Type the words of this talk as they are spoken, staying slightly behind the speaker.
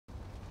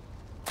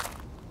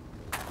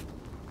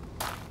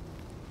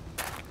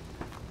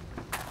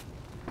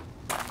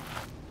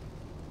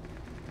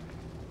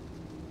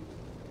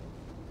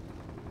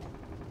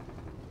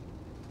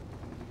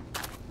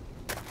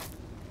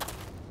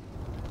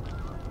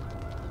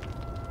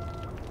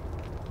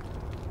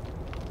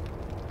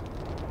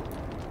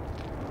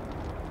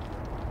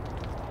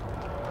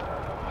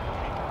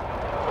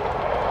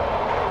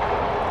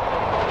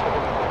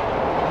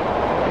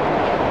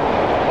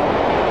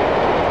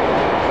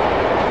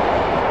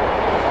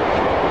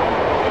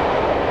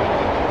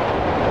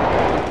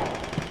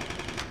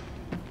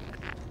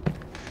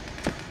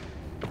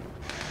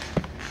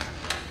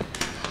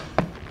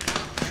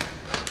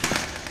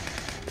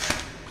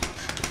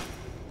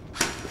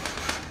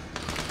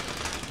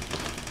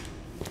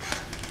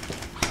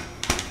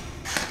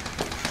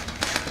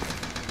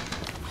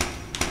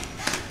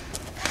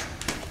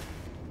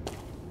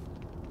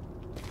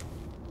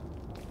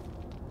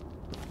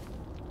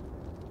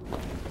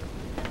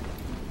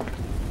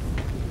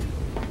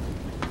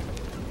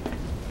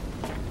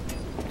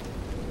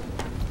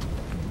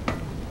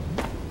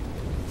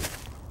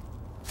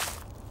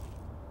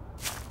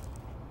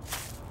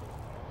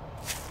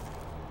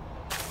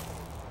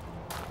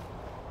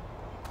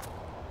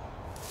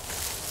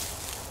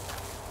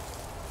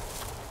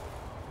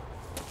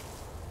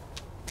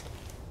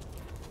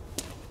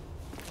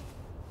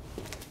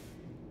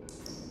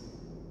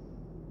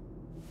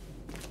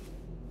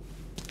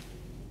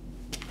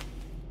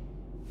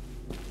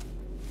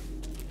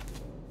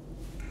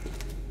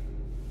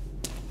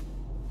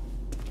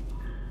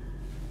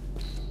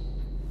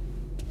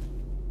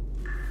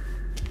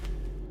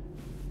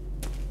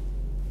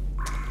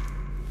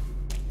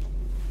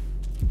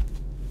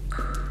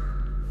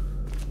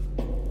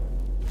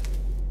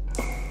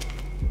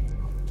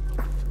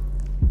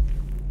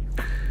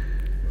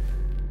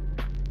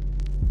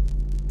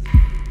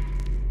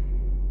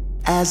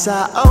As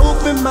I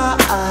open my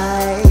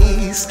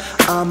eyes,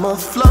 I'm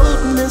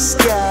afloat in the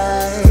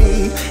sky,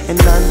 and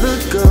I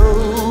look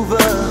over,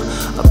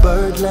 a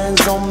bird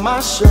lands on my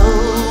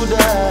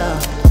shoulder.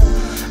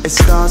 It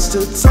starts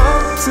to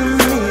talk to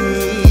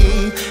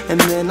me,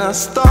 and then I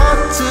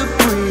start to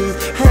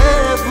breathe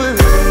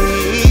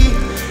heavily.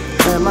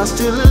 Am I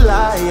still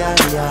alive?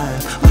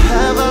 Or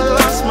have I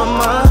lost my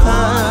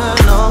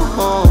mind?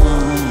 Oh,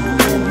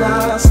 and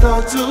I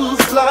start to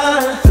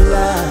fly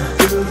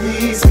through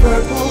these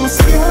purple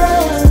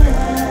skies.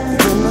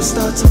 Then I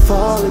start to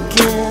fall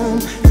again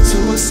into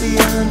a sea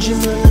of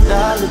 $100 million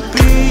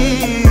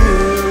bills.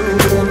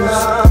 Then I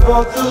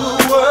bought the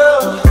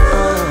world,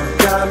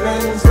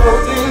 diamonds,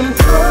 gold and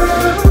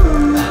pearls.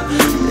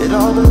 It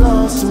all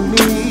belongs to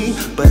me,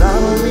 but I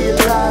don't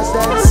realize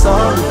that it's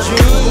all a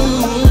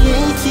dream.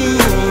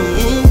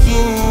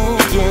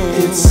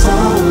 It's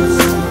all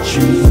a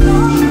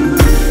dream.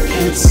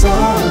 It's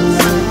all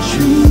a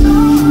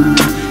dream.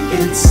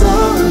 It's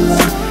all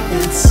a,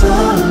 it's all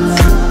a,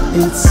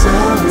 it's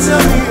all a,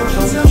 tell me if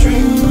I'm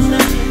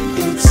dreaming.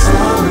 It's all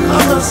a, I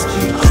must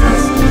keep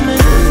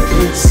dreaming.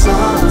 It's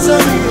all a,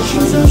 tell me if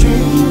I'm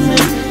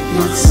dreaming.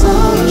 It's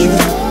all a,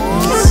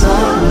 it's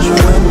all a.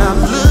 When I'm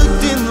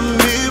looked in the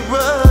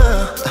mirror,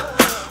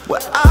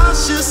 where I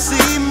should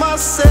see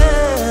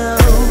myself,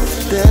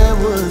 there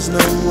was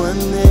no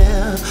one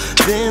there.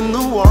 Then the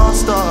wall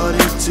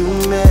started to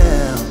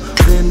melt.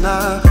 Then I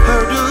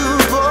heard a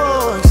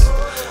voice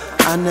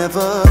I never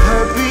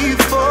heard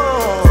before.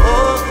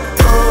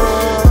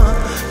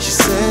 She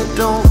said,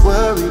 don't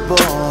worry,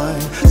 boy,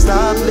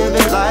 stop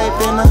living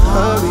life in a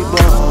hurry,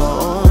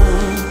 boy.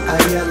 I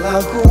yell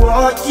out, who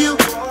are you?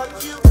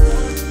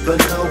 But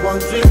no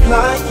one's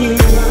replying.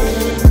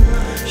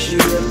 She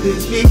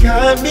appears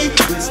behind me,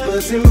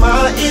 whispers in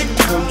my ear,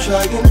 come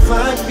try and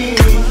find me.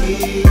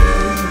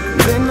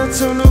 Then I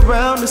turn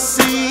around to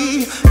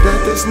see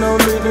that there's no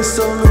living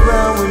soul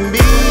around with me.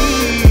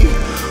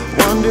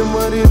 Wondering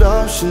what it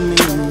all should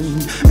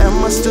mean.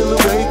 Am I still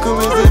awake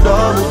or is it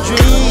all a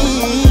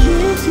dream?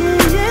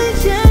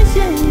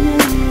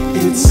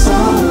 It's all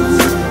a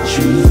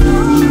dream.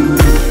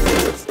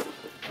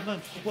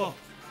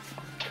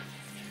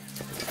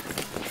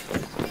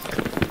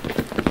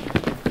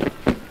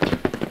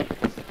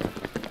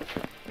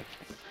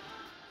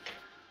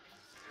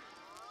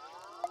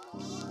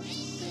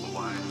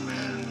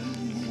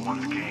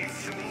 Once came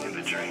to me in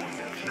the dream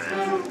and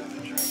said,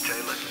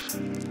 Taylor,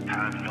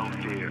 have no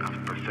fear of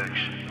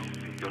perfection.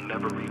 You'll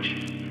never reach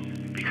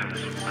it, because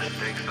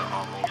mistakes are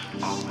almost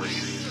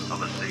always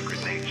of a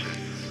sacred nature.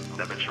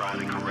 Never try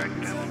to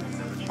correct them.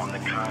 On the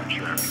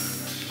contrary,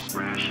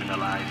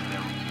 rationalize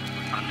them,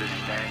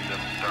 understand them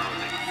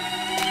thoroughly.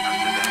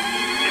 After that,